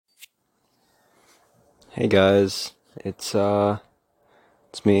Hey guys, it's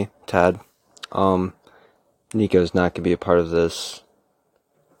me, Tad. Um, Nico's not gonna be a part of this,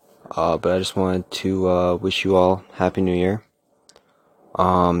 but I just wanted to wish you all Happy New Year.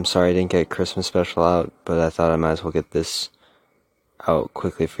 Sorry I didn't get Christmas special out, but I thought I might as well get this out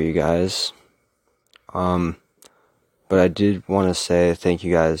quickly for you guys. Um, but I did want to say thank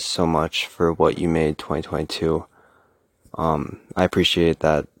you guys so much for what you made 2022. I appreciate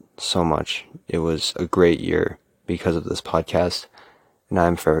that so much. It was a great year because of this podcast, and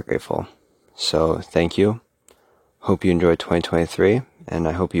I'm very grateful. So thank you. Hope you enjoyed 2023, and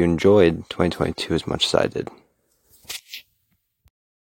I hope you enjoyed 2022 as much as I did.